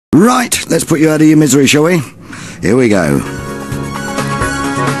Right, let's put you out of your misery, shall we? Here we go.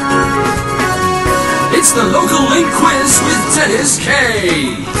 It's the Local Link Quiz with Dennis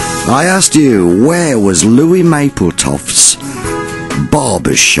K. I asked you, where was Louis Mapletoft's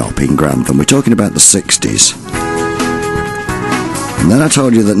barber's shop in Grantham? We're talking about the 60s. And then I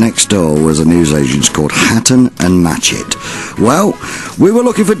told you that next door was a newsagent's called Hatton and Matchett. Well, we were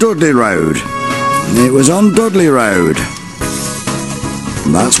looking for Dudley Road. It was on Dudley Road.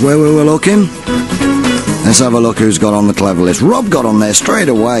 That's where we were looking. Let's have a look who's got on the clever list. Rob got on there straight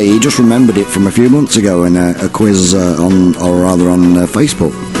away. He just remembered it from a few months ago in a quiz on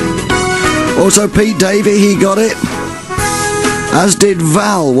Facebook. Also Pete Davey, he got it. As did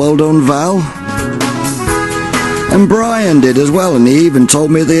Val. Well done, Val. And Brian did as well, and he even told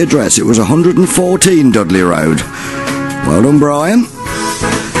me the address. It was 114 Dudley Road. Well done, Brian.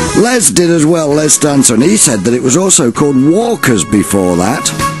 Les did as well, Les Dancer, and he said that it was also called Walker's before that.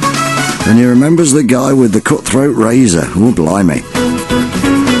 And he remembers the guy with the cutthroat razor. Oh, blimey.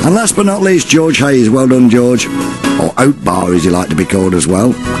 And last but not least, George Hayes. Well done, George. Or Oat Bar, as you like to be called as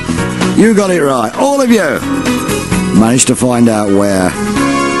well. You got it right. All of you managed to find out where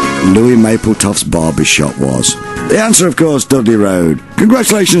Louis Mapletoft's barber shop was. The answer, of course, Dudley Road.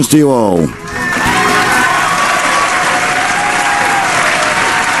 Congratulations to you all.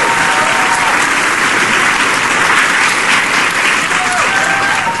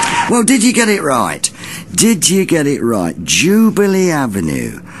 Well, did you get it right? Did you get it right? Jubilee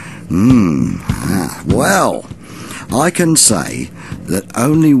Avenue. Well, I can say that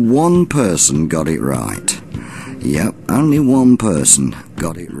only one person got it right. Yep, only one person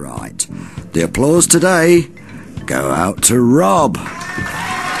got it right. The applause today go out to Rob.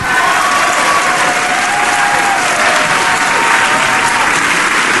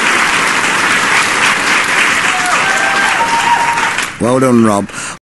 Well done, Rob.